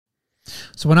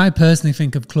So when I personally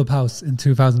think of Clubhouse in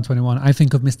 2021, I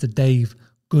think of Mr. Dave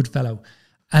Goodfellow.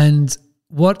 And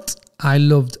what I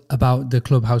loved about the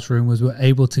Clubhouse room was we were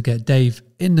able to get Dave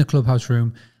in the Clubhouse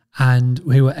room, and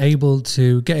we were able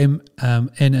to get him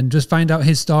in and just find out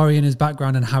his story and his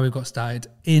background and how he got started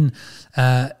in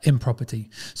property.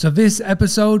 So this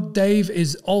episode, Dave,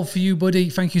 is all for you, buddy.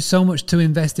 Thank you so much to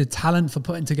Invested Talent for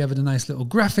putting together the nice little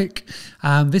graphic.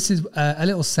 This is a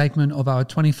little segment of our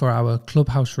 24-hour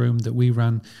Clubhouse room that we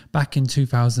ran back in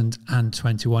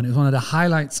 2021. It was one of the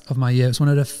highlights of my year. It's one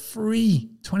of the free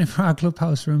 24-hour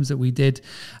Clubhouse rooms that we did.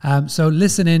 So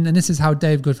listen in, and this is how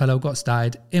Dave Goodfellow got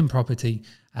started in property.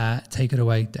 Take it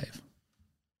away, Dave.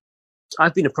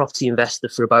 I've been a property investor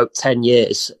for about 10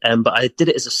 years, but I did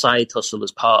it as a side hustle,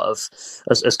 as part of,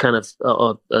 as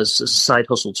a side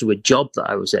hustle to a job that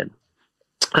I was in.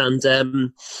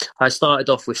 And I started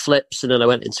off with flips, and then I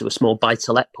went into a small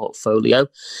buy-to-let portfolio.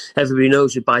 Everybody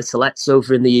knows with buy-to-lets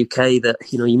over in the UK that,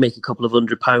 you know, you make a couple of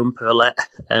 £100 per let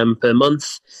per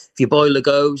month. If your boiler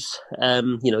goes,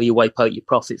 you know, you wipe out your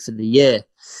profit for the year.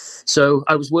 So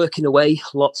I was working away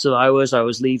lots of hours. I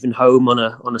was leaving home on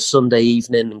a Sunday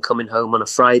evening and coming home on a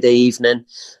Friday evening,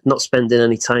 not spending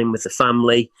any time with the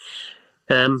family,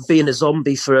 being a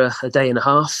zombie for a day and a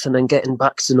half, and then getting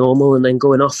back to normal and then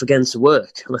going off again to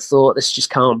work. And I thought, this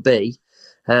just can't be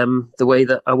the way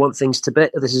that I want things to be.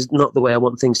 This is not the way I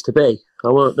want things to be.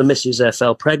 The missus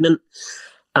fell pregnant,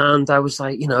 and I was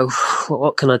like, you know,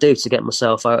 what can I do to get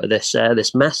myself out of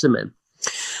this mess I'm in?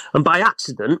 And by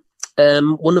accident,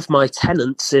 one of my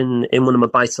tenants in one of my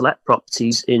buy-to-let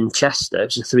properties in Chester, it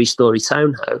was a 3-story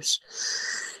townhouse,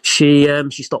 she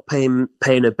stopped paying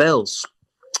her bills,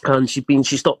 and she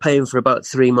stopped paying for about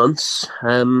 3 months.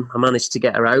 I managed to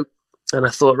get her out, and I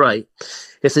thought, right,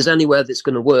 if there's anywhere that's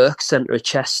going to work, centre of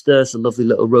Chester, it's a lovely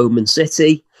little Roman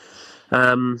city,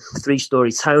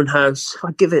 3-story townhouse,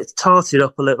 I'll give it, tart it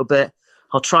up a little bit.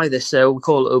 I'll try this, we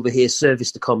call it over here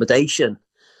serviced accommodation.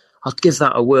 I'll give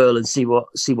that a whirl and see what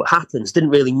happens. Didn't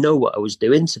really know what I was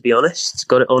doing, to be honest.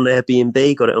 Got it on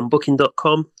Airbnb, got it on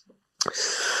booking.com.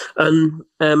 And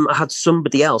I had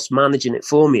somebody else managing it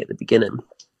for me at the beginning.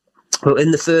 But in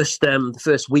the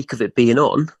first week of it being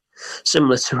on,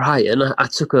 similar to Ryan, I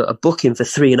took a booking for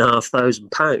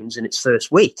 £3,500 in its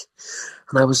first week.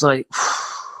 And I was like,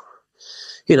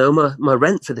 you know, my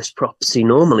rent for this property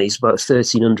normally is about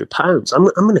 £1,300. I'm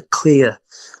going to clear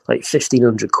like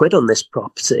 1,500 quid on this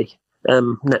property,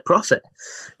 net profit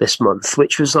this month,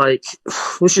 which was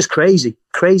just crazy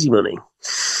money.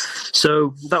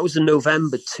 So that was in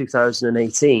November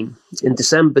 2018. In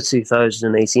December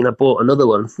 2018, I bought another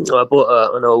one. I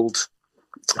bought an old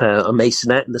a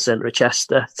masonette in the centre of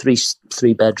Chester,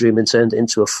 three bedroom, and turned it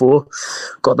into a 4.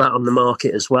 Got that on the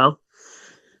market as well.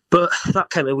 But that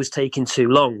kind of was taking too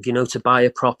long, you know, to buy a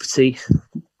property,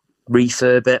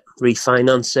 refurb it,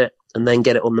 refinance it, and then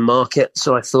get it on the market.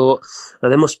 So I thought,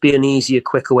 there must be an easier,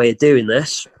 quicker way of doing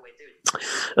this.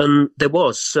 And there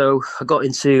was. So I got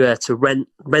into rent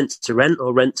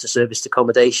to serviced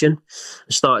accommodation.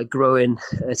 I started growing,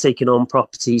 taking on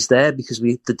properties there, because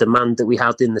the demand that we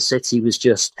had in the city was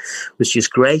just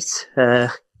great.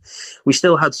 We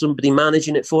still had somebody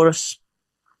managing it for us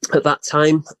at that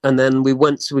time, and then we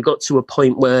got to a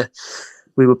point where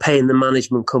we were paying the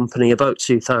management company about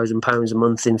 £2,000 a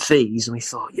month in fees, and we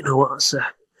thought, you know what,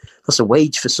 that's a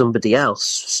wage for somebody else.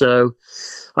 So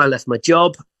I left my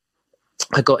job.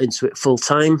 I got into it full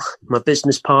time. My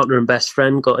business partner and best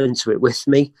friend got into it with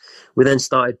me. We then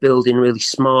started building really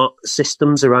smart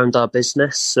systems around our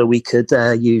business, so we could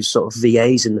use sort of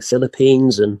VAs in the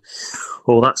Philippines and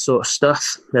all that sort of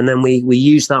stuff. And then we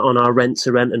used that on our rent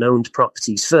to rent and owned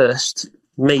properties first.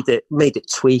 Made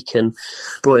it tweak and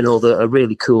brought in all the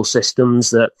really cool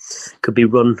systems that could be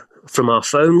run from our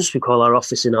phones. We call our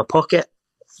office in our pocket.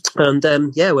 And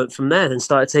went from there and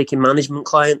started taking management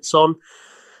clients on.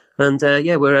 And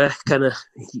we're kind of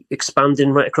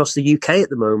expanding right across the UK at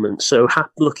the moment. So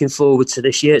looking forward to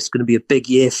this year. It's going to be a big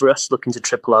year for us, looking to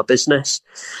triple our business.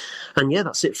 And yeah,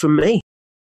 that's it from me.